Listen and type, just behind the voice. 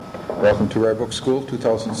Welcome to Rare Book School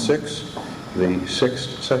 2006, the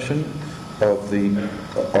sixth session of the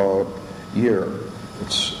year.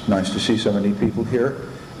 It's nice to see so many people here,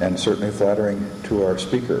 and certainly flattering to our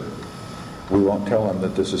speaker. We won't tell him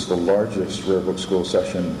that this is the largest Rare Book School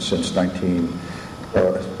session since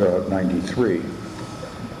 1993,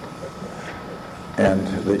 and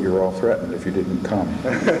that you're all threatened if you didn't come.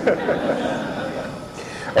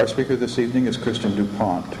 Our speaker this evening is Christian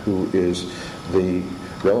DuPont, who is the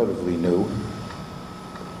relatively new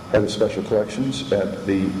head of special collections at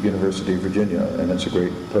the University of Virginia, and it's a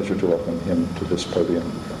great pleasure to welcome him to this podium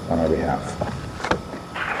on our behalf.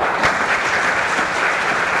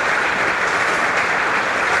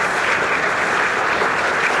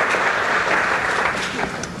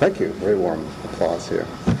 Thank you. Very warm applause here.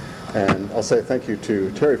 And I'll say thank you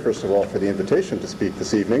to Terry, first of all, for the invitation to speak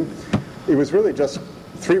this evening. It was really just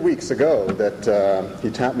 3 weeks ago that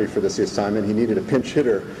he tapped me for this assignment. He needed a pinch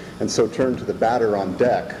hitter, and so turned to the batter on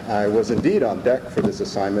deck. I was indeed on deck for this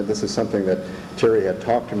assignment. This is something that Terry had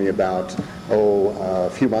talked to me about, a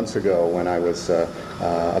few months ago when I was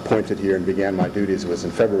appointed here and began my duties. It was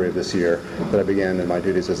in February of this year that I began in my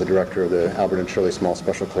duties as the director of the Albert and Shirley Small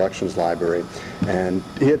Special Collections Library. And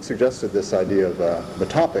he had suggested this idea of the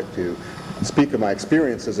topic to speak of my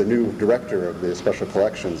experience as a new director of the special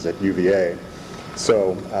collections at UVA.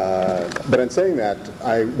 So, but in saying that,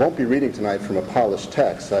 I won't be reading tonight from a polished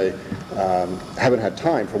text. I haven't had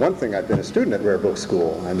time. For one thing, I've been a student at Rare Book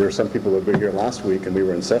School, and there are some people who were here last week, and we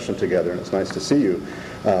were in session together, and it's nice to see you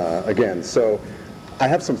again. So I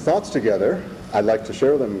have some thoughts together. I'd like to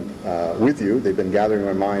share them with you. They've been gathering in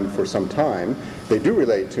my mind for some time. They do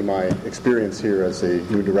relate to my experience here as a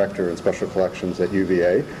new director in special collections at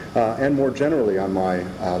UVA, and more generally on my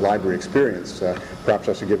library experience. Perhaps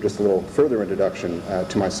I should give just a little further introduction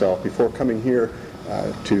to myself. Before coming here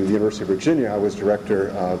to the University of Virginia, I was director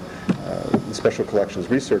of the Special Collections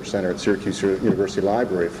Research Center at Syracuse University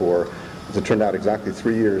Library for, as it turned out, exactly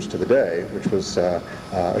 3 years to the day, which was a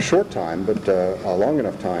short time, but a long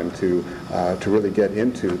enough time to really get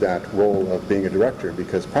into that role of being a director,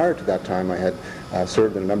 because prior to that time I had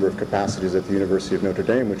served in a number of capacities at the University of Notre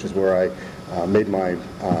Dame, which is where I made my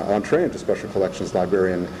entree into special collections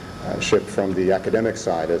librarianship from the academic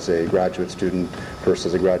side as a graduate student, first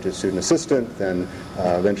as a graduate student assistant, then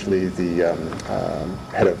eventually the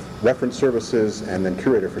head of reference services, and then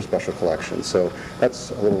curator for special collections. So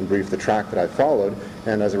that's a little in brief the track that I followed,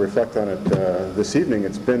 and as I reflect on it this evening,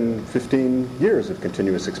 it's been 15 years of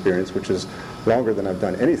continuous experience, which is longer than I've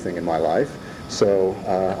done anything in my life. So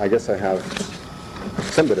I guess I have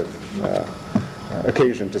some bit of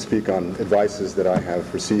occasion to speak on advices that I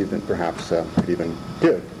have received and perhaps could even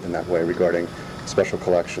give in that way regarding special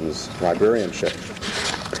collections librarianship.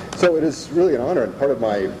 So it is really an honor and part of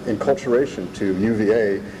my enculturation to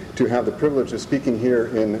UVA to have the privilege of speaking here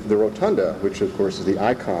in the Rotunda, which of course is the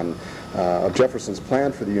icon of Jefferson's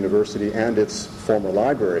plan for the university and its former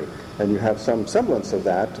library. And you have some semblance of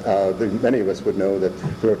that. Many of us would know that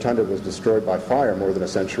the Rotunda was destroyed by fire more than a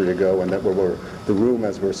century ago, and that the room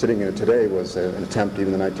as we're sitting in it today was an attempt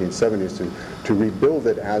even in the 1970s to rebuild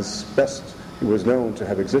it as best it was known to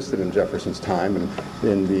have existed in Jefferson's time. And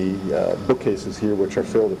in the bookcases here, which are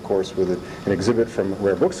filled, of course, with an exhibit from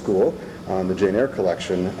Rare Book School on the Jane Eyre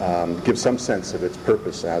collection, gives some sense of its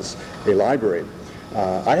purpose as a library.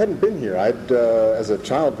 I hadn't been here. I'd, as a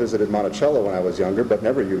child, visited Monticello when I was younger, but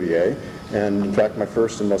never UVA. And in fact, my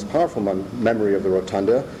first and most powerful memory of the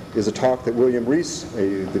Rotunda is a talk that William Reese,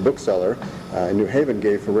 the bookseller in New Haven,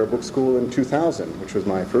 gave for Rare Book School in 2000, which was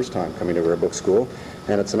my first time coming to Rare Book School.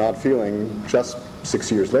 And it's an odd feeling, just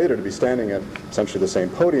 6 years later, to be standing at essentially the same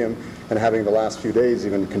podium and having the last few days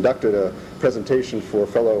even conducted a presentation for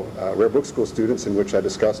fellow Rare Book School students in which I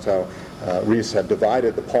discussed how Reese had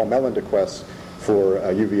divided the Paul Mellon bequest for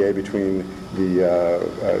UVA between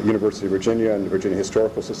the University of Virginia and the Virginia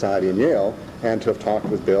Historical Society and Yale, and to have talked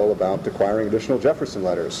with Bill about acquiring additional Jefferson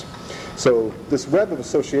letters. So this web of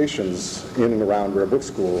associations in and around Rare Book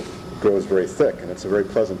School grows very thick, and it's a very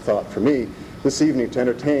pleasant thought for me this evening to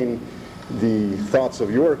entertain the thoughts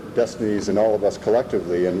of your destinies and all of us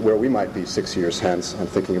collectively, and where we might be 6 years hence, and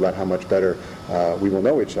thinking about how much better we will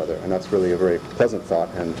know each other. And that's really a very pleasant thought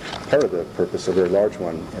and part of the purpose, a very large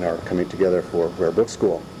one, in our coming together for Rare Book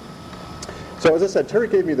School. So as I said, Terry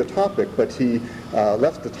gave me the topic, but he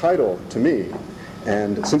left the title to me.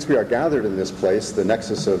 And since we are gathered in this place, the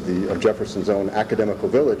nexus of Jefferson's own academical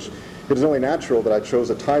village, it is only natural that I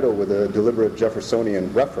chose a title with a deliberate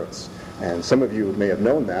Jeffersonian reference. And some of you may have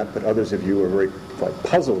known that, but others of you are very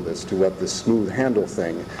puzzled as to what this smooth handle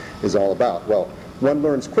thing is all about. Well, one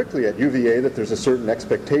learns quickly at UVA that there's a certain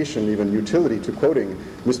expectation, even utility, to quoting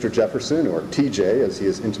Mr. Jefferson, or TJ, as he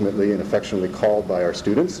is intimately and affectionately called by our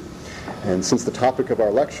students. And since the topic of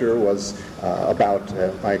our lecture was about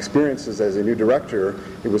my experiences as a new director,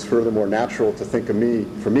 it was furthermore natural to think of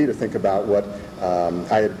for me to think about what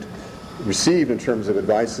I had received in terms of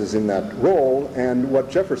advices in that role and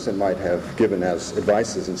what Jefferson might have given as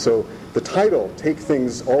advices. And so the title, Take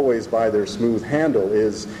Things Always by Their Smooth Handle,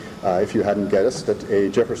 is, if you hadn't guessed, a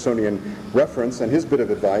Jeffersonian reference and his bit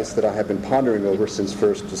of advice that I have been pondering over since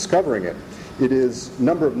first discovering it. It is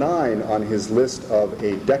number 9 on his list of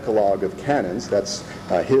a decalogue of canons. That's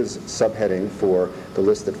his subheading for the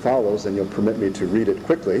list that follows, and you'll permit me to read it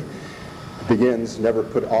quickly. It begins, never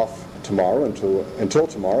put off tomorrow until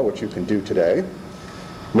tomorrow what you can do today.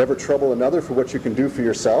 Never trouble another for what you can do for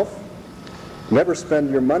yourself. Never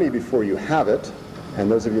spend your money before you have it. And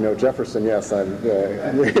those of you who know Jefferson, yes, I'm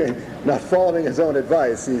not following his own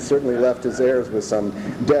advice. He certainly left his heirs with some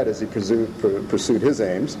debt as he pursued his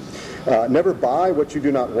aims. Never buy what you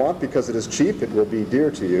do not want because it is cheap. It will be dear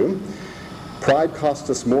to you. Pride costs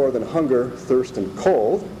us more than hunger, thirst, and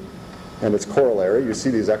cold. And its corollary, you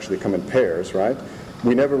see these actually come in pairs, right?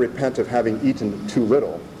 We never repent of having eaten too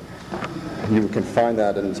little. You can find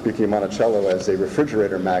that in Speaking of Monticello as a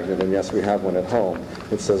refrigerator magnet, and yes, we have one at home.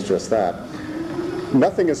 It says just that.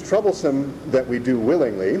 Nothing is troublesome that we do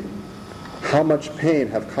willingly. How much pain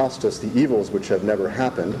have cost us the evils which have never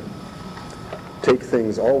happened. Take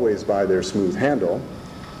things always by their smooth handle.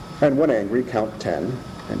 And when angry, count 10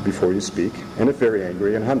 and before you speak, and if very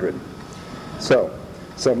angry, 100. So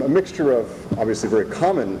a mixture of obviously very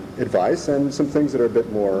common advice and some things that are a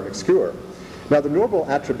bit more obscure. Now, the normal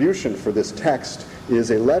attribution for this text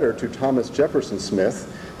is a letter to Thomas Jefferson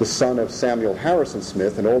Smith, the son of Samuel Harrison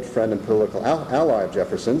Smith, an old friend and political ally of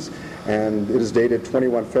Jefferson's, and it is dated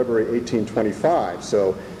 21 February 1825,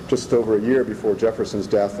 so just over a year before Jefferson's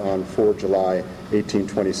death on 4 July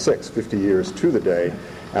 1826, 50 years to the day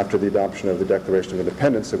after the adoption of the Declaration of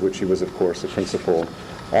Independence, of which he was, of course, a principal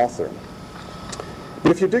author.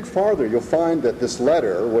 But if you dig farther, you'll find that this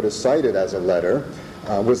letter, what is cited as a letter,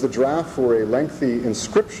 was the draft for a lengthy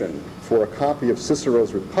inscription for a copy of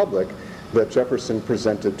Cicero's Republic that Jefferson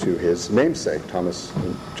presented to his namesake, Thomas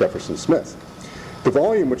Jefferson Smith. The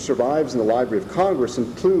volume which survives in the Library of Congress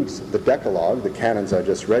includes the Decalogue, the canons I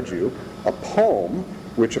just read you, a poem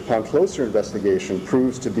which upon closer investigation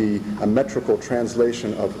proves to be a metrical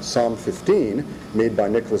translation of Psalm 15 made by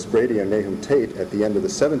Nicholas Brady and Nahum Tate at the end of the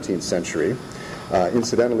 17th century.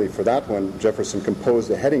 Incidentally, for that one, Jefferson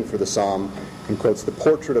composed a heading for the psalm and quotes the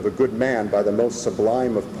portrait of a good man by the most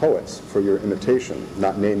sublime of poets for your imitation,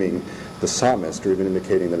 not naming the psalmist or even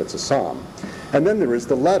indicating that it's a psalm. And then there is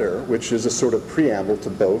the letter, which is a sort of preamble to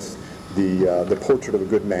both the portrait of a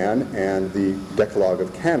good man and the Decalogue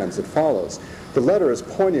of canons that follows. The letter is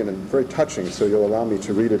poignant and very touching, so you'll allow me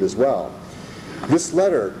to read it as well. This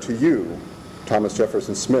letter to you, Thomas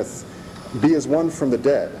Jefferson Smith, be as one from the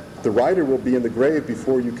dead. The writer will be in the grave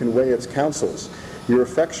before you can weigh its counsels. Your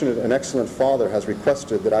affectionate and excellent father has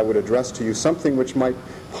requested that I would address to you something which might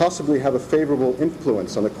possibly have a favorable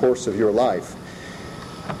influence on the course of your life.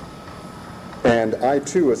 And I,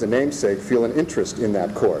 too, as a namesake, feel an interest in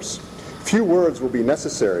that course. Few words will be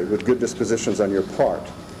necessary with good dispositions on your part.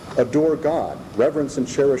 Adore God, reverence and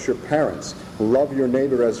cherish your parents, love your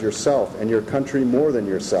neighbor as yourself, and your country more than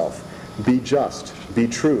yourself. Be just, be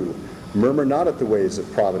true, murmur not at the ways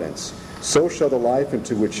of providence. So shall the life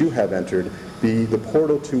into which you have entered be the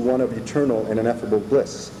portal to one of eternal and ineffable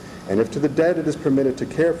bliss. And if to the dead it is permitted to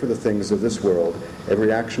care for the things of this world,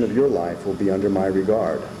 every action of your life will be under my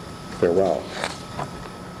regard. Farewell.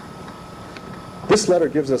 This letter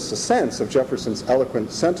gives us a sense of Jefferson's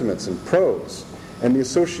eloquent sentiments and prose, and the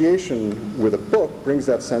association with a book brings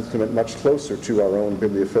that sentiment much closer to our own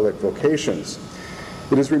bibliophilic vocations.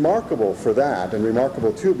 It is remarkable for that, and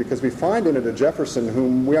remarkable too because we find in it a Jefferson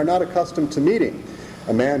whom we are not accustomed to meeting,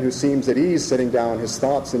 a man who seems at ease setting down his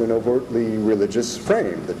thoughts in an overtly religious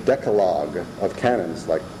frame, the Decalogue of canons,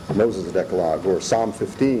 like Moses' Decalogue, or Psalm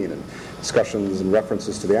 15, and discussions and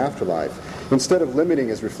references to the afterlife, instead of limiting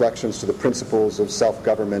his reflections to the principles of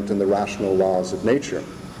self-government and the rational laws of nature.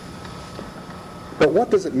 But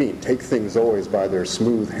what does it mean, take things always by their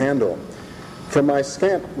smooth handle? From my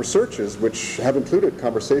scant researches, which have included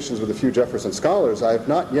conversations with a few Jefferson scholars, I have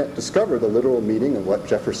not yet discovered the literal meaning of what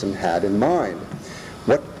Jefferson had in mind.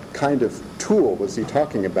 What kind of tool was he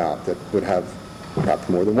talking about that would have perhaps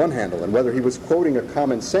more than one handle? And whether he was quoting a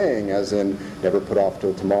common saying, as in, never put off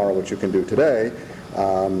till tomorrow what you can do today,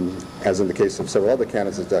 as in the case of several other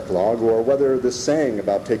canons of Decalogue, or whether this saying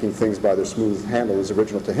about taking things by their smooth handle is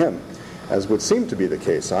original to him. as would seem to be the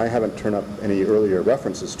case. I haven't turned up any earlier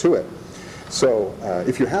references to it. So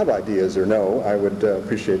if you have ideas or know, I would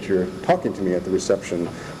appreciate your talking to me at the reception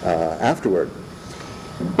afterward.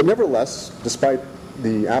 But nevertheless, despite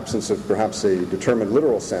the absence of perhaps a determined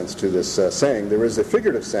literal sense to this saying, there is a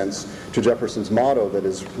figurative sense to Jefferson's motto that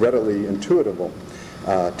is readily intuitable.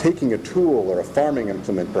 Taking a tool or a farming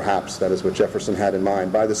implement, perhaps, that is what Jefferson had in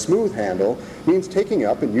mind, by the smooth handle means taking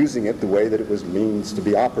up and using it the way that it was means to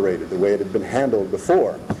be operated, the way it had been handled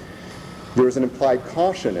before. There is an implied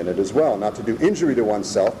caution in it as well, not to do injury to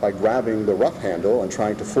oneself by grabbing the rough handle and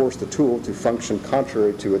trying to force the tool to function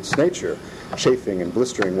contrary to its nature, chafing and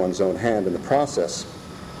blistering one's own hand in the process.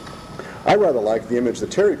 I rather like the image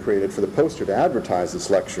that Terry created for the poster to advertise this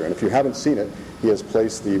lecture, and if you haven't seen it, he has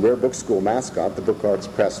placed the Rare Book School mascot, the Book Arts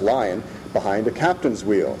Press lion, behind a captain's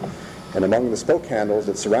wheel. And among the spoke handles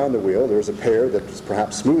that surround the wheel, there's a pair that is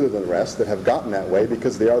perhaps smoother than the rest that have gotten that way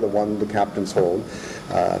because they are the one the captains hold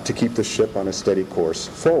to keep the ship on a steady course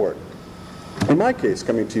forward. In my case,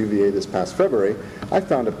 coming to UVA this past February, I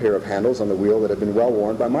found a pair of handles on the wheel that had been well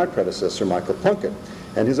worn by my predecessor, Michael Plunkett,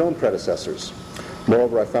 and his own predecessors.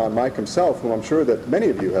 Moreover, I found Mike himself, whom I'm sure that many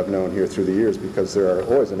of you have known here through the years because there are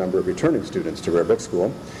always a number of returning students to Rare Book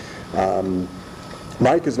School.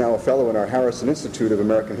 Mike is now a fellow in our Harrison Institute of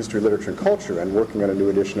American History, Literature, and Culture and working on a new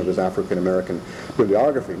edition of his African American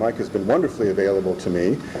bibliography. Mike has been wonderfully available to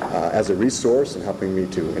me as a resource and helping me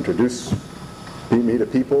to introduce me to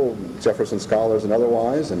people, Jefferson scholars and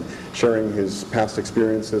otherwise, and sharing his past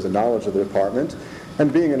experiences and knowledge of the department,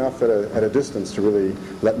 and being enough at a distance to really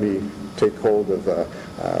let me take hold of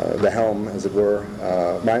the helm, as it were,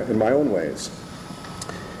 in my own ways.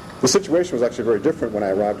 The situation was actually very different when I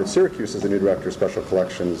arrived at Syracuse as the new director of special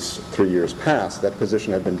collections 3 years past. That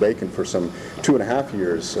position had been vacant for some 2.5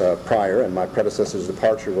 years prior, and my predecessor's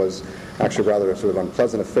departure was actually rather a sort of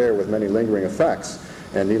unpleasant affair with many lingering effects.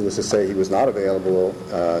 And needless to say, he was not available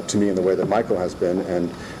to me in the way that Michael has been,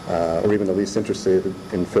 and or even the least interested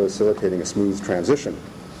in facilitating a smooth transition.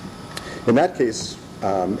 In that case,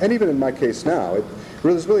 and even in my case now, it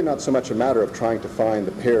was really not so much a matter of trying to find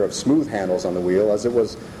a pair of smooth handles on the wheel as it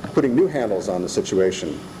was putting new handles on the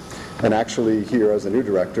situation. And actually here as a new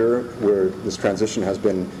director, where this transition has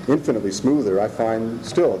been infinitely smoother, I find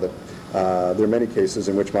still that there are many cases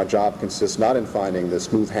in which my job consists not in finding the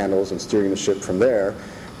smooth handles and steering the ship from there,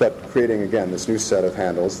 but creating, again, this new set of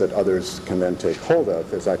handles that others can then take hold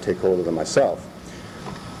of as I take hold of them myself.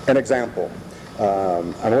 An example.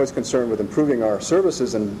 I'm always concerned with improving our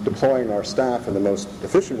services and deploying our staff in the most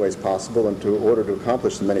efficient ways possible in order to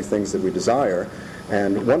accomplish the many things that we desire.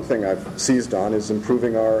 And one thing I've seized on is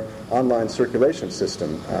improving our online circulation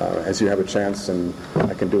system. As you have a chance, and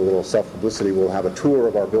I can do a little self-publicity, we'll have a tour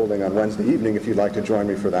of our building on Wednesday evening if you'd like to join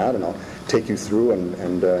me for that, and I'll take you through,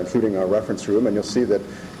 and including our reference room, and you'll see that,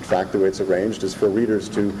 in fact, the way it's arranged is for readers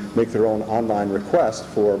to make their own online request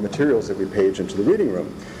for materials that we page into the reading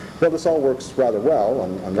room. Well, this all works rather well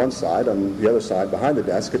on one side. On the other side, behind the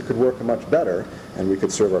desk, it could work much better, and we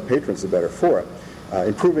could serve our patrons the better for it.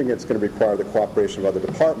 Improving it's going to require the cooperation of other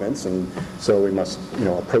departments, and so we must,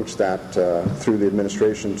 approach that through the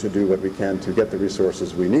administration to do what we can to get the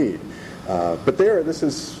resources we need. But this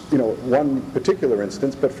is, one particular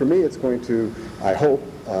instance, but for me it's going to, I hope,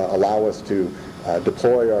 allow us to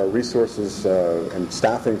deploy our resources and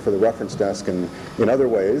staffing for the reference desk in other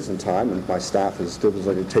ways in time, and my staff is still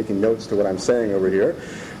taking notes to what I'm saying over here,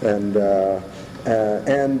 and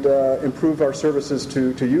improve our services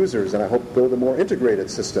to users, and I hope build a more integrated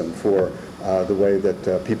system for the way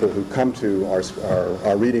that people who come to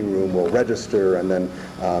our reading room will register and then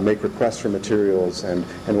make requests for materials, and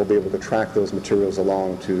we'll be able to track those materials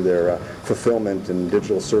along to their fulfillment and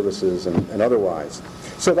digital services and otherwise.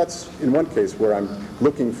 So that's in one case where I'm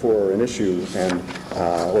looking for an issue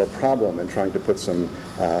or a problem and trying to put some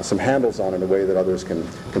handles on in a way that others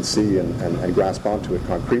can see and grasp onto it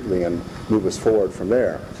concretely and move us forward from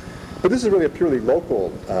there. But this is really a purely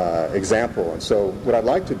local example, and so what I'd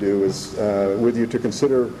like to do is with you to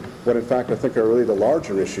consider what in fact I think are really the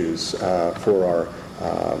larger issues for our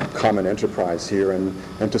common enterprise here,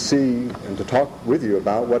 and to see and to talk with you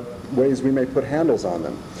about what ways we may put handles on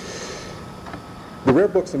them. The Rare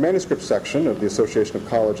Books and Manuscripts section of the Association of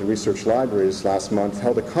College and Research Libraries last month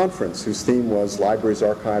held a conference whose theme was Libraries,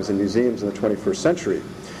 Archives, and Museums in the 21st Century,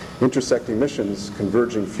 Intersecting Missions,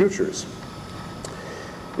 Converging Futures.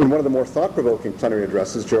 In one of the more thought-provoking plenary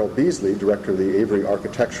addresses, Gerald Beasley, director of the Avery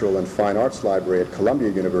Architectural and Fine Arts Library at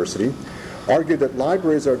Columbia University, argued that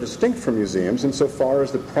libraries are distinct from museums insofar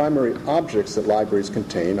as the primary objects that libraries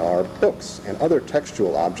contain are books and other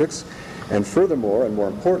textual objects, And furthermore, and more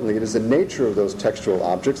importantly, it is the nature of those textual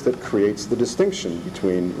objects that creates the distinction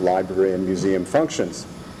between library and museum functions.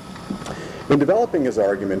 In developing his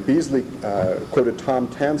argument, Beasley quoted Tom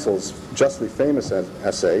Tansel's justly famous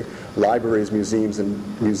essay, Libraries, Museums,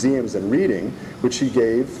 and Reading, which he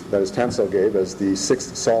gave, that is Tansel gave, as the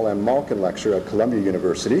 6th Saul M. Malkin Lecture at Columbia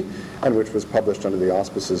University, and which was published under the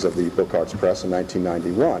auspices of the Book Arts Press in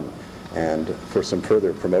 1991. And for some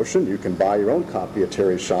further promotion, you can buy your own copy at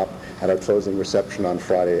Terry's shop at our closing reception on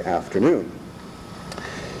Friday afternoon.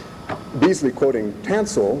 Beasley, quoting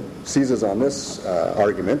Tansel, seizes on this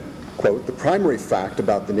argument, quote, "The primary fact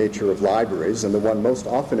about the nature of libraries, and the one most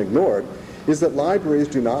often ignored, is that libraries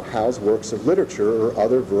do not house works of literature or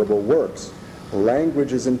other verbal works.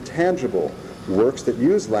 Language is intangible. Works that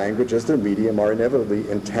use language as their medium are inevitably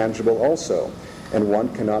intangible also, and one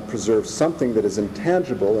cannot preserve something that is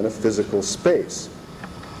intangible in a physical space."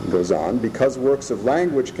 He goes on, "Because works of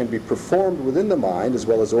language can be performed within the mind as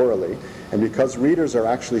well as orally, and because readers are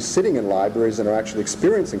actually sitting in libraries and are actually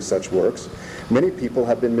experiencing such works, many people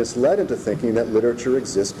have been misled into thinking that literature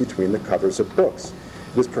exists between the covers of books.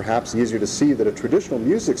 It is perhaps easier to see that a traditional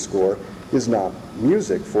music score is not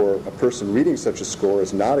music, for a person reading such a score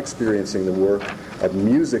is not experiencing the work of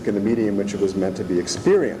music in the medium in which it was meant to be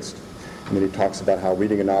experienced." And then he talks about how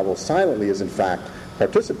reading a novel silently is in fact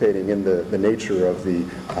participating in the nature of the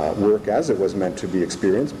work as it was meant to be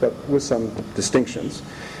experienced, but with some distinctions.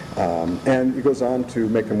 And he goes on to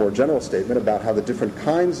make a more general statement about how the different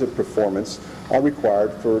kinds of performance are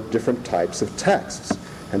required for different types of texts,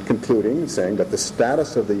 and concluding, saying that the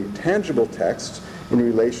status of the tangible text in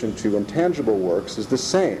relation to intangible works is the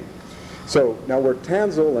same. So now where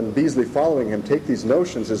Tansel and Beasley following him take these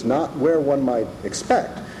notions is not where one might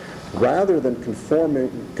expect. Rather than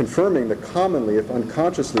confirming the commonly, if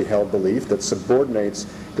unconsciously held belief that subordinates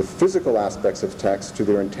the physical aspects of text to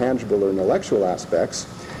their intangible or intellectual aspects,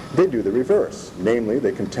 they do the reverse. Namely,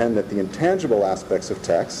 they contend that the intangible aspects of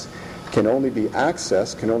text can only be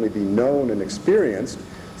accessed, can only be known and experienced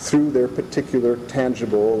through their particular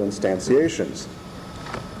tangible instantiations.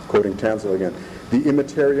 Quoting Tansel again, "The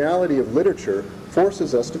immateriality of literature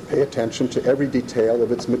forces us to pay attention to every detail of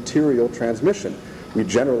its material transmission. We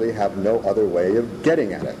generally have no other way of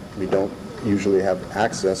getting at it. We don't usually have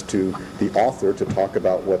access to the author to talk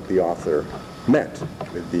about what the author meant,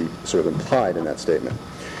 with the sort of implied in that statement.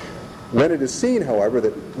 When it is seen, however,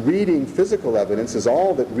 that reading physical evidence is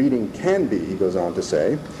all that reading can be," he goes on to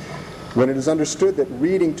say, "when it is understood that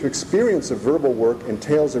reading to experience a verbal work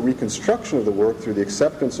entails a reconstruction of the work through the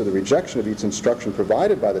acceptance or the rejection of each instruction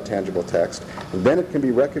provided by the tangible text, then it can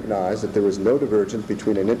be recognized that there is no divergence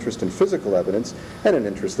between an interest in physical evidence and an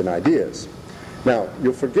interest in ideas." Now,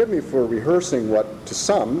 you'll forgive me for rehearsing what to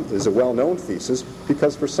some is a well-known thesis,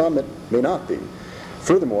 because for some it may not be.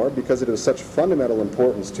 Furthermore, because it is such fundamental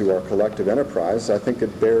importance to our collective enterprise, I think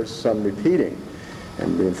it bears some repeating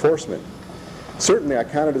and reinforcement. Certainly, I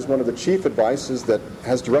count it as one of the chief advices that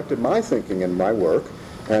has directed my thinking and my work,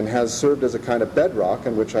 and has served as a kind of bedrock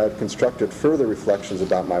on which I have constructed further reflections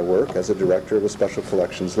about my work as a director of a special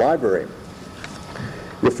collections library.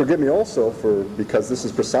 You'll forgive me also because this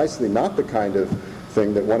is precisely not the kind of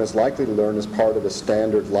thing that one is likely to learn as part of a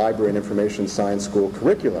standard library and information science school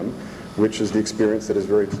curriculum, which is the experience that is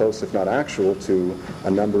very close, if not actual, to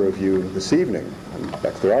a number of you this evening. In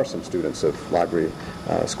fact, there are some students of library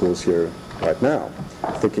schools here right now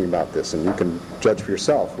thinking about this, and you can judge for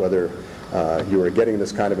yourself whether you are getting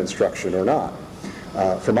this kind of instruction or not.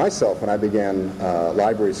 For myself, when I began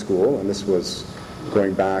library school, and this was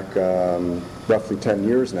going back roughly 10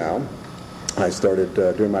 years now, I started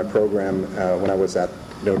doing my program when I was at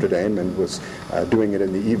Notre Dame, and was doing it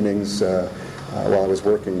in the evenings while I was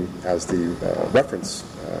working as the reference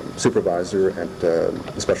supervisor at the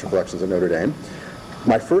Special Collections at Notre Dame.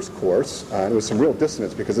 My first course, and there was some real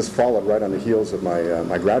dissonance because this followed right on the heels of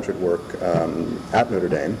my graduate work at Notre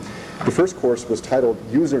Dame. The first course was titled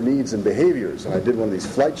User Needs and Behaviors, and I did one of these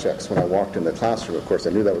flight checks when I walked in the classroom. Of course, I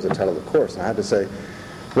knew that was the title of the course, and I had to say,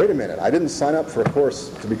 wait a minute, I didn't sign up for a course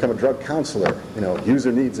to become a drug counselor,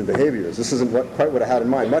 user needs and behaviors. This isn't quite what I had in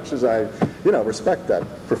mind, much as I, respect that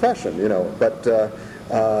profession, but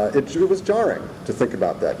it was jarring to think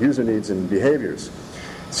about that, user needs and behaviors.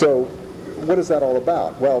 So what is that all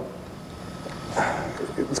about? Well,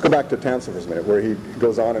 let's go back to Tansel for a minute, where he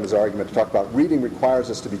goes on in his argument to talk about reading requires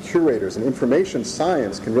us to be curators, and information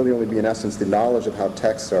science can really only be, in essence, the knowledge of how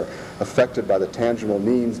texts are affected by the tangible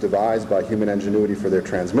means devised by human ingenuity for their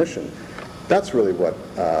transmission. That's really what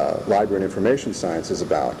library and information science is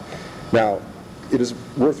about. Now, it is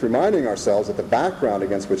worth reminding ourselves that the background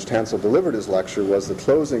against which Tansel delivered his lecture was the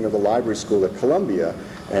closing of the library school at Columbia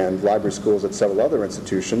and library schools at several other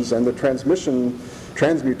institutions, and the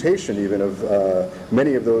transmutation even of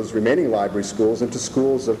many of those remaining library schools into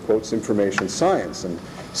schools of, quotes, information science. And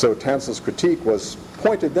so Tansel's critique was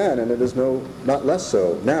pointed then, and it is not less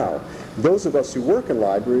so now. Those of us who work in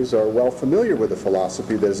libraries are well familiar with the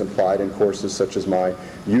philosophy that is implied in courses such as my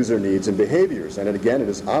User Needs and Behaviors, and again, it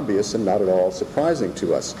is obvious and not at all surprising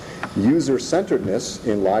to us. User-centeredness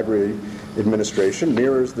in library administration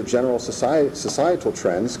mirrors the general societal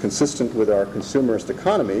trends consistent with our consumerist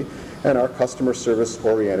economy and our customer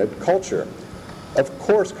service-oriented culture. Of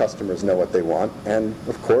course customers know what they want, and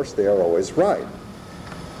of course they are always right.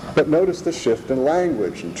 But notice the shift in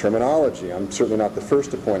language and terminology. I'm certainly not the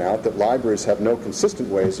first to point out that libraries have no consistent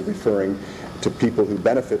ways of referring to people who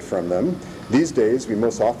benefit from them. These days, we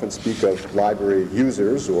most often speak of library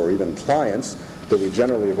users or even clients, though we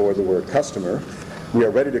generally avoid the word customer. We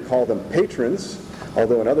are ready to call them patrons,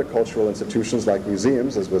 although in other cultural institutions like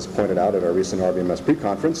museums, as was pointed out at our recent RBMS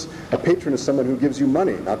pre-conference, a patron is someone who gives you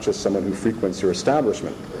money, not just someone who frequents your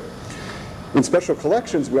establishment. In special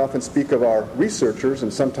collections, we often speak of our researchers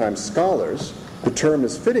and sometimes scholars. The term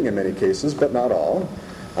is fitting in many cases, but not all.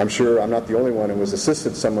 I'm sure I'm not the only one who has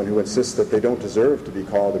assisted someone who insists that they don't deserve to be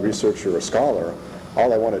called a researcher or scholar.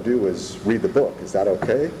 All I want to do is read the book. Is that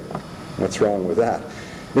okay? What's wrong with that?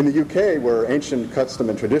 In the UK, where ancient custom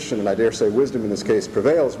and tradition, and I dare say wisdom in this case,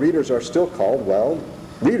 prevails, readers are still called, well,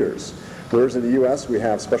 readers. Whereas in the US, we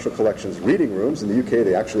have special collections reading rooms. In the UK,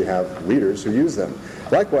 they actually have readers who use them.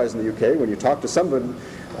 Likewise, in the UK, when you talk to someone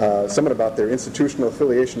about their institutional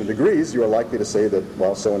affiliation and degrees, you are likely to say that,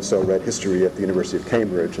 well, so-and-so read history at the University of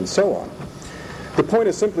Cambridge, and so on. The point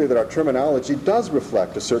is simply that our terminology does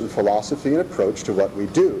reflect a certain philosophy and approach to what we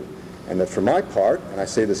do, and that for my part, and I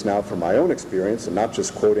say this now from my own experience, and not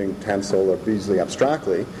just quoting Tansel or Beasley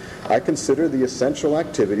abstractly, I consider the essential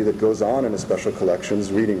activity that goes on in a special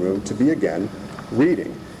collections reading room to be, again,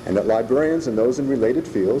 reading, and that librarians and those in related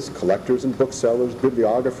fields, collectors and booksellers,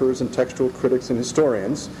 bibliographers and textual critics and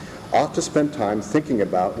historians, ought to spend time thinking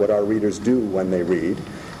about what our readers do when they read,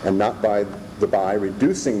 and not by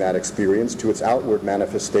reducing that experience to its outward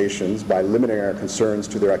manifestations by limiting our concerns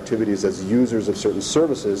to their activities as users of certain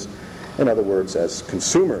services, in other words, as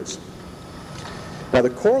consumers. Now, the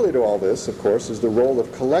corollary to all this, of course, is the role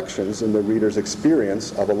of collections in the reader's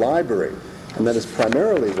experience of a library. And that is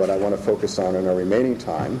primarily what I want to focus on in our remaining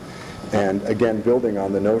time, and again, building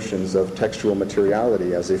on the notions of textual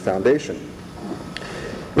materiality as a foundation.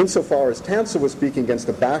 Insofar as Tansel was speaking against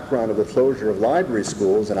the background of the closure of library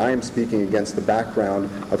schools, and I am speaking against the background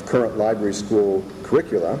of current library school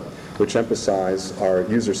curricula, which emphasize our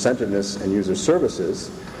user-centeredness and user services,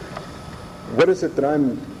 what is it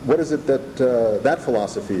that that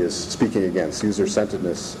philosophy is speaking against,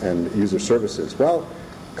 user-centeredness and user services? Well,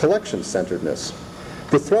 collection-centeredness.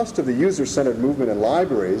 The thrust of the user-centered movement in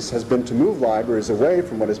libraries has been to move libraries away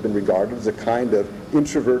from what has been regarded as a kind of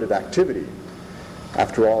introverted activity.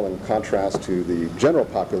 After all, in contrast to the general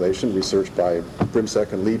population, research by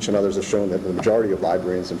Brimsek and Leach and others have shown that the majority of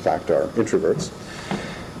librarians, in fact, are introverts.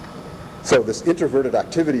 So this introverted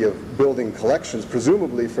activity of building collections,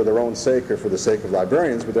 presumably for their own sake or for the sake of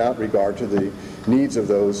librarians, without regard to the needs of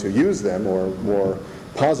those who use them, or more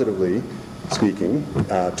positively speaking,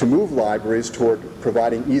 to move libraries toward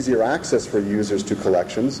providing easier access for users to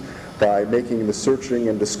collections by making the searching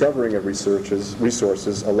and discovering of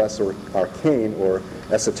resources a less arcane or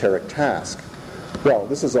esoteric task. Well,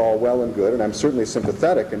 this is all well and good, and I'm certainly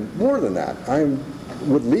sympathetic, and more than that, I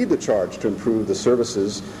would lead the charge to improve the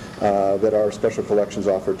services that our special collections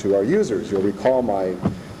offer to our users. You'll recall my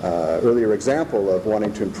earlier example of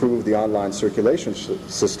wanting to improve the online circulation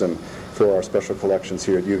system for our special collections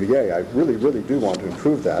here at UVA. I really, really do want to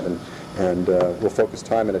improve that, and we'll focus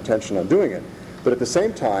time and attention on doing it. But at the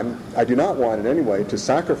same time, I do not want in any way to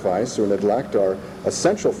sacrifice or neglect our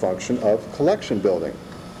essential function of collection building.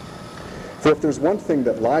 For if there's one thing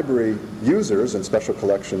that library users and special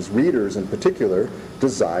collections readers in particular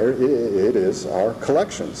desire, it is our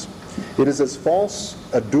collections. It is as false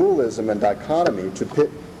a dualism and dichotomy to pit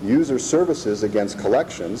user services against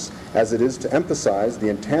collections as it is to emphasize the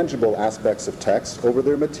intangible aspects of text over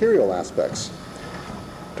their material aspects.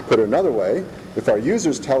 To put it another way, if our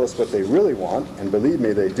users tell us what they really want, and believe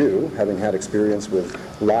me they do, having had experience with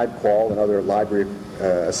LibQual and other library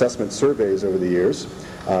assessment surveys over the years,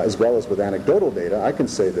 as well as with anecdotal data, I can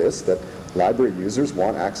say this, that library users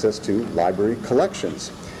want access to library collections.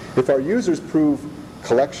 If our users prove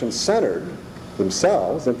collection-centered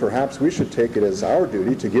themselves, then perhaps we should take it as our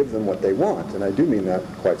duty to give them what they want, and I do mean that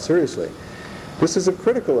quite seriously. This is of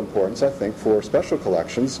critical importance, I think, for special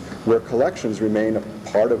collections, where collections remain a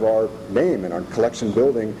part of our name and our collection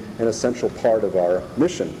building an essential part of our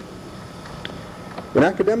mission. In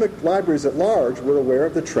academic libraries at large, we're aware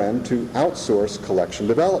of the trend to outsource collection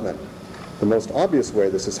development. The most obvious way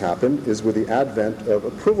this has happened is with the advent of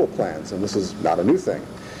approval plans, and this is not a new thing.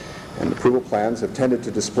 And approval plans have tended to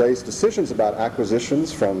displace decisions about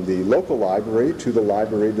acquisitions from the local library to the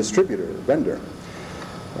library distributor, vendor.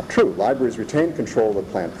 Now, true, libraries retain control of the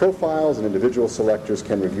plan profiles, and individual selectors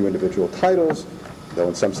can review individual titles, though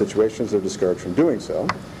in some situations they're discouraged from doing so.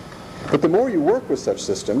 But the more you work with such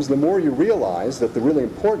systems, the more you realize that the really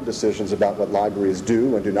important decisions about what libraries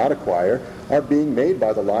do and do not acquire are being made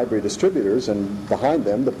by the library distributors, and behind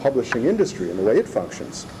them the publishing industry and the way it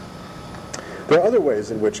functions. There are other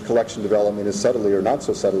ways in which collection development is subtly or not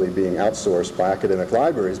so subtly being outsourced by academic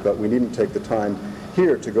libraries, but we needn't take the time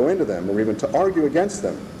here to go into them or even to argue against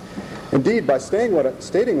them. Indeed, by stating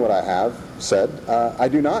what I have said, I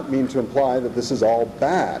do not mean to imply that this is all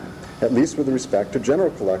bad, at least with respect to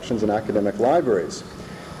general collections and academic libraries.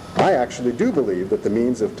 I actually do believe that the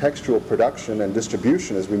means of textual production and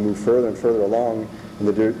distribution as we move further and further along in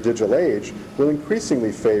the digital age will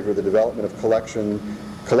increasingly favor the development of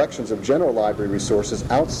collections of general library resources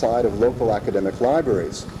outside of local academic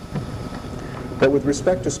libraries. But with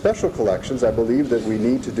respect to special collections, I believe that we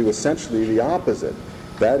need to do essentially the opposite.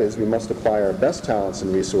 That is, we must apply our best talents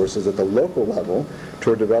and resources at the local level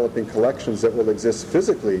toward developing collections that will exist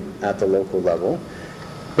physically at the local level,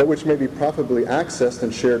 but which may be profitably accessed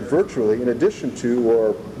and shared virtually in addition to,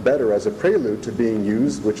 or better as a prelude to, being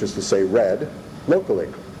used, which is to say read, locally.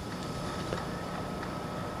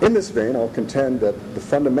 In this vein, I'll contend that the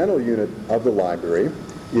fundamental unit of the library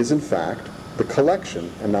is, in fact, the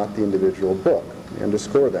collection and not the individual book. Let me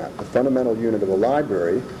underscore that. The fundamental unit of a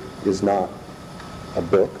library is not a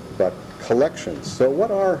book, but collections. So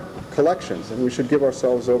what are collections? And we should give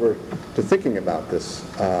ourselves over to thinking about this,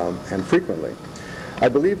 and frequently. I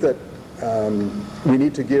believe that we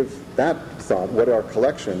need to give that thought, what are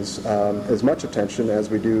collections, as much attention as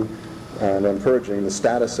we do encouraging the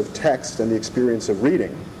status of text and the experience of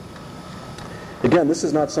reading. Again, this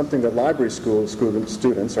is not something that library school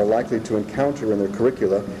students are likely to encounter in their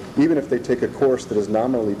curricula, even if they take a course that is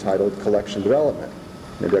nominally titled Collection Development.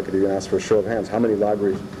 Maybe I could even ask for a show of hands. How many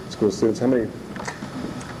library school students,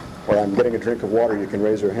 well, I'm getting a drink of water, you can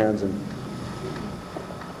raise your hands. And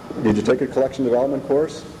did you take a collection development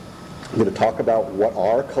course? Did it talk about what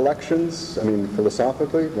are collections? I mean,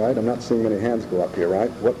 philosophically, right? I'm not seeing many hands go up here, right?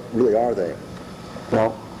 What really are they?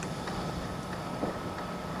 Well,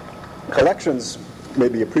 collections may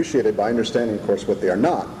be appreciated by understanding, of course, what they are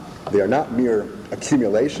not. They are not mere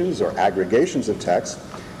accumulations or aggregations of text.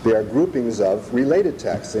 They are groupings of related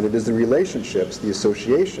texts, and it is the relationships, the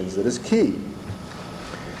associations, that is key.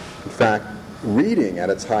 In fact, reading at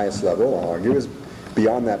its highest level, I'll argue, is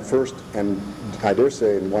beyond that first, and I dare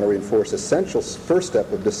say and want to reinforce, essential first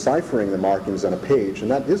step of deciphering the markings on a page, and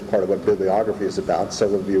that is part of what bibliography is about.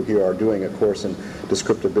 Several of you here are doing a course in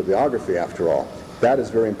descriptive bibliography, after all. That is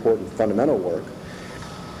very important fundamental work.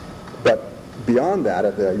 But beyond that,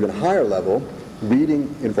 at the even higher level,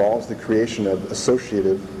 reading involves the creation of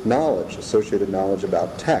associative knowledge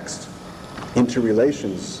about text,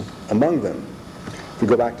 interrelations among them. If we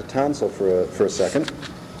go back to Tansel for a second,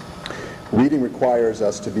 reading requires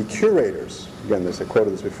us to be curators. Again, I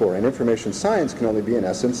quoted this before. And information science can only be, in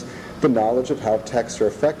essence, the knowledge of how texts are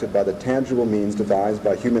affected by the tangible means devised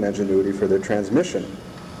by human ingenuity for their transmission.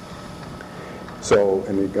 So,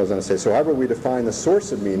 and he goes on to say, so however we define the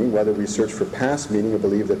source of meaning, whether we search for past meaning or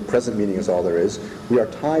believe that present meaning is all there is, we are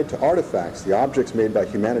tied to artifacts. The objects made by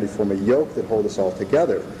humanity form a yoke that hold us all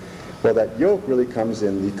together. Well, that yoke really comes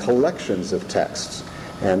in the collections of texts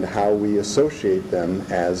and how we associate them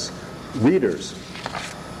as readers.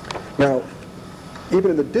 Now, even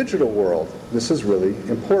in the digital world, this is really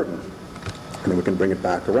important. And then we can bring it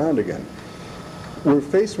back around again. We're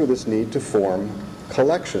faced with this need to form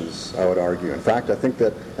collections, I would argue. In fact, I think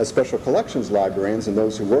that as special collections librarians and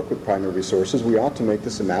those who work with primary resources, we ought to make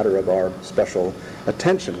this a matter of our special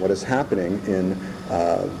attention, what is happening in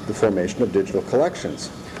the formation of digital collections.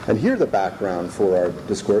 And here the background for our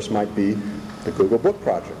discourse might be the Google Book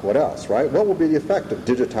Project. What else, right? What will be the effect of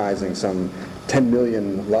digitizing some 10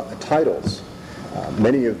 million titles?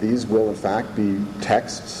 Many of these will, in fact, be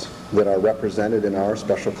texts that are represented in our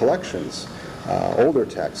special collections. Older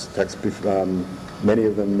texts, many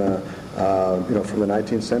of them from the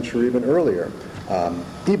 19th century, even earlier.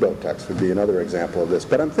 E-book text would be another example of this.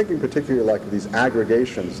 But I'm thinking particularly like these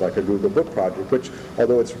aggregations, like a Google Book Project, which,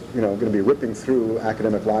 although it's going to be ripping through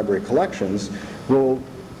academic library collections, will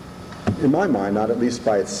in my mind, not at least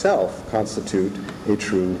by itself constitute a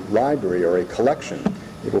true library or a collection.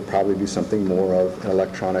 It will probably be something more of an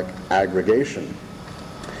electronic aggregation.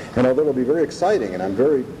 And although it'll be very exciting, and I'm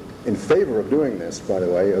very in favor of doing this, by the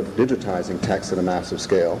way, of digitizing text at a massive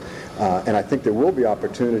scale, and I think there will be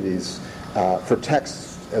opportunities for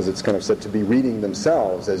texts, as it's kind of said, to be reading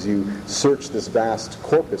themselves as you search this vast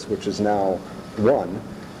corpus, which is now one,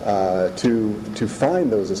 to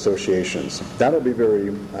find those associations. That'll be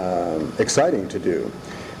very exciting to do.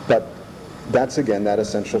 But that's, again, that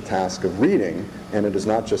essential task of reading, and it is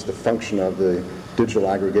not just a function of the digital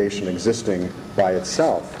aggregation existing by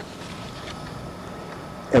itself.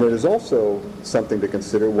 And it is also something to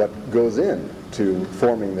consider what goes into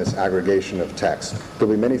forming this aggregation of text.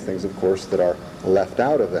 There'll be many things, of course, that are left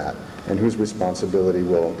out of that, and whose responsibility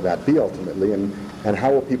will that be ultimately, and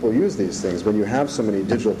how will people use these things? When you have so many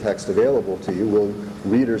digital text available to you, will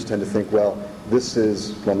readers tend to think, well, this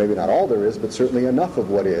is, well, maybe not all there is, but certainly enough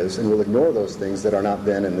of what is, and will ignore those things that are not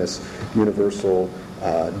then in this universal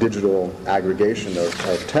digital aggregation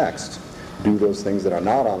of text? Do those things that are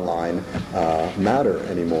not online matter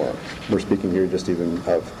anymore? We're speaking here just even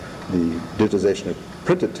of the digitization of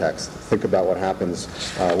printed text. Think about what happens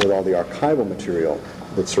with all the archival material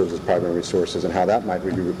that serves as primary resources and how that might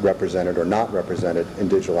be represented or not represented in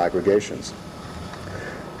digital aggregations.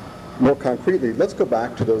 More concretely, let's go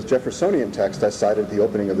back to those Jeffersonian texts I cited at the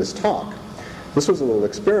opening of this talk. This was a little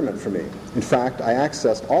experiment for me. In fact, I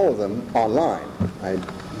accessed all of them online. I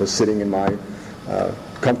was sitting in my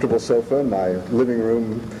comfortable sofa in my living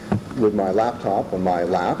room with my laptop on my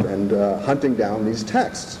lap and hunting down these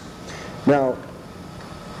texts. Now,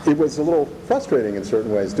 it was a little frustrating in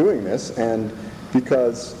certain ways doing this, and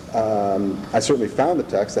because I certainly found the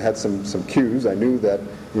text, I had some cues. I knew that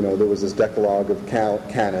there was this decalogue of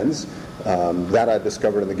canons that I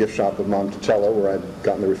discovered in the gift shop of Monticello, where I'd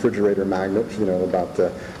gotten the refrigerator magnet,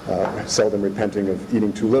 about seldom repenting of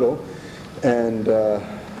eating too little, and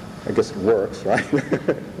I guess it works, right?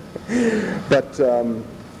 But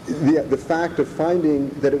the fact of finding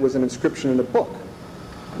that it was an inscription in a book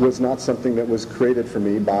was not something that was created for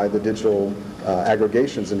me by the digital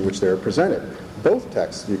aggregations in which they are presented. Both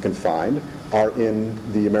texts you can find are in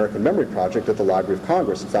the American Memory Project at the Library of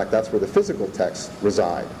Congress. In fact, that's where the physical texts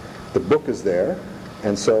reside. The book is there,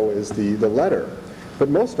 and so is the letter. But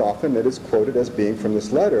most often it is quoted as being from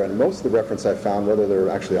this letter, and most of the reference I found, whether they're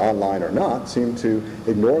actually online or not, seem to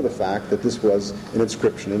ignore the fact that this was an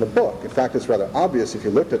inscription in a book. In fact, it's rather obvious if you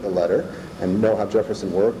looked at the letter and know how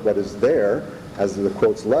Jefferson worked. What is there, as the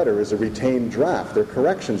quotes letter, is a retained draft. There are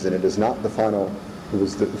corrections in it. It is not the final, it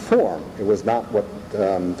was the form. It was not what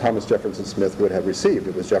Thomas Jefferson Smith would have received.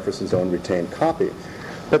 It was Jefferson's own retained copy.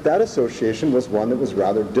 But that association was one that was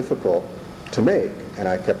rather difficult to make, and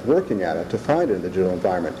I kept working at it to find it in the digital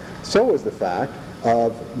environment. So was the fact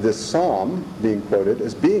of this psalm being quoted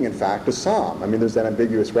as being, in fact, a psalm. I mean, there's that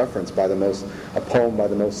ambiguous reference by a poem by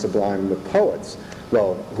the most sublime of poets.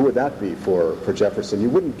 Well, who would that be for Jefferson? You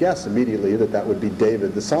wouldn't guess immediately that that would be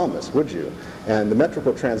David the psalmist, would you? And the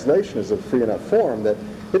metrical translation is of free enough form that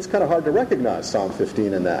it's kind of hard to recognize Psalm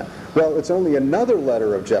 15 in that. Well, it's only another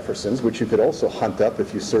letter of Jefferson's, which you could also hunt up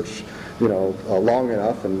if you search, long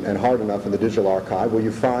enough and hard enough in the digital archive, where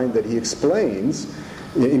you find that he explains,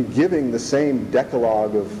 in giving the same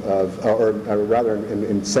decalogue or rather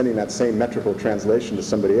in sending that same metrical translation to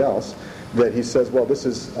somebody else, that he says, well, this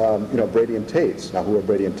is, Brady and Tate's. Now, who are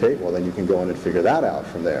Brady and Tate? Well, then you can go in and figure that out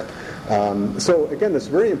from there. So, again, this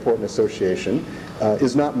very important association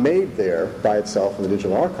is not made there by itself in the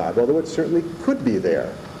digital archive, although it certainly could be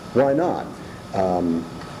there. Why not?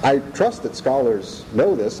 I trust that scholars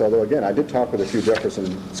know this, although, again, I did talk with a few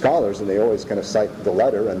Jefferson scholars, and they always kind of cite the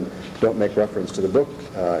letter and don't make reference to the book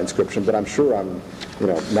inscription, but I'm sure I'm,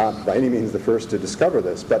 not by any means the first to discover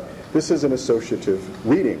this. But this is an associative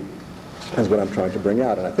reading, is what I'm trying to bring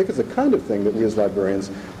out. And I think it's the kind of thing that we as librarians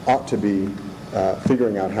ought to be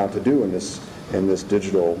figuring out how to do in this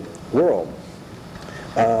digital world.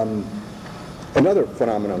 Another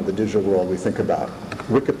phenomenon of the digital world we think about,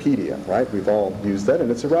 Wikipedia, right? We've all used that, and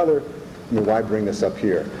it's a rather, why bring this up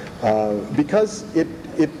here? Because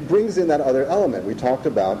it brings in that other element. We talked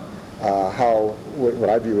about how, what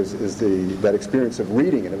I view is that experience of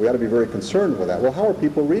reading, and we ought to be very concerned with that. Well, how are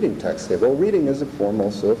people reading text today? Well, reading is a form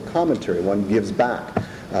also of commentary. One gives back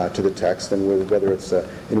to the text, and whether it's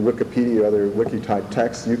in Wikipedia or other wiki-type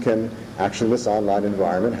text, you can actually, in this online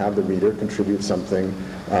environment, have the reader contribute something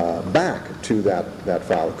back to that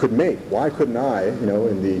file. It could make. Why couldn't I,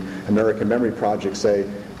 in the American Memory Project, say,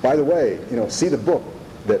 by the way, see the book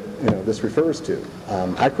that this refers to.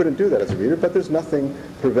 I couldn't do that as a reader, but there's nothing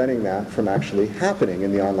preventing that from actually happening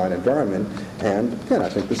in the online environment. And again, I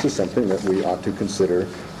think this is something that we ought to consider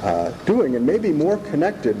doing, and maybe more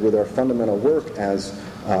connected with our fundamental work as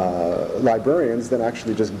librarians than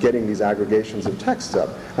actually just getting these aggregations of texts up.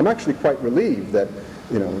 I'm actually quite relieved that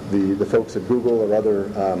the folks at Google or other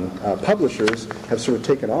publishers have sort of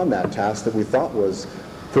taken on that task that we thought was,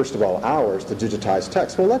 first of all, ours to digitize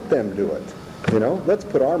text. Well, let them do it. Let's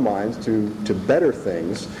put our minds to better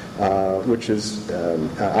things, which is,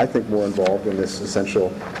 I think, more involved in this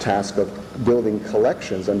essential task of building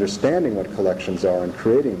collections, understanding what collections are and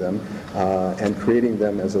creating them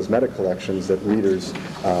as those meta-collections that readers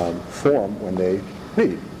form when they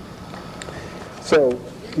read. So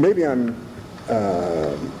maybe I'm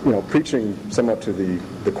preaching somewhat to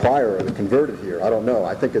the choir or the converted here. I don't know.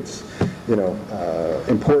 I think it's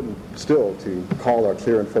important still to call our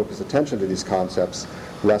clear and focused attention to these concepts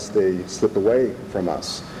lest they slip away from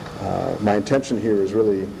us. My intention here is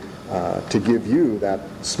really to give you that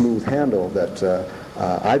smooth handle that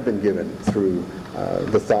I've been given through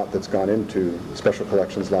the thought that's gone into special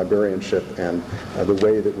collections librarianship and the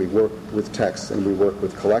way that we work with texts and we work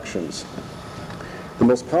with collections. The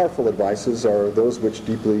most powerful advices are those which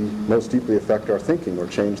most deeply affect our thinking or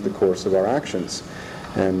change the course of our actions.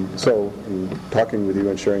 And so, in talking with you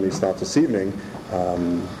and sharing these thoughts this evening,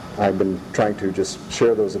 I've been trying to just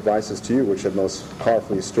share those advices to you which have most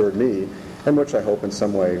powerfully stirred me, and which I hope in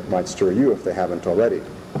some way might stir you if they haven't already.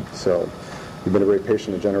 So, you've been a very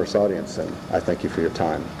patient and generous audience, and I thank you for your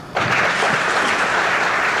time.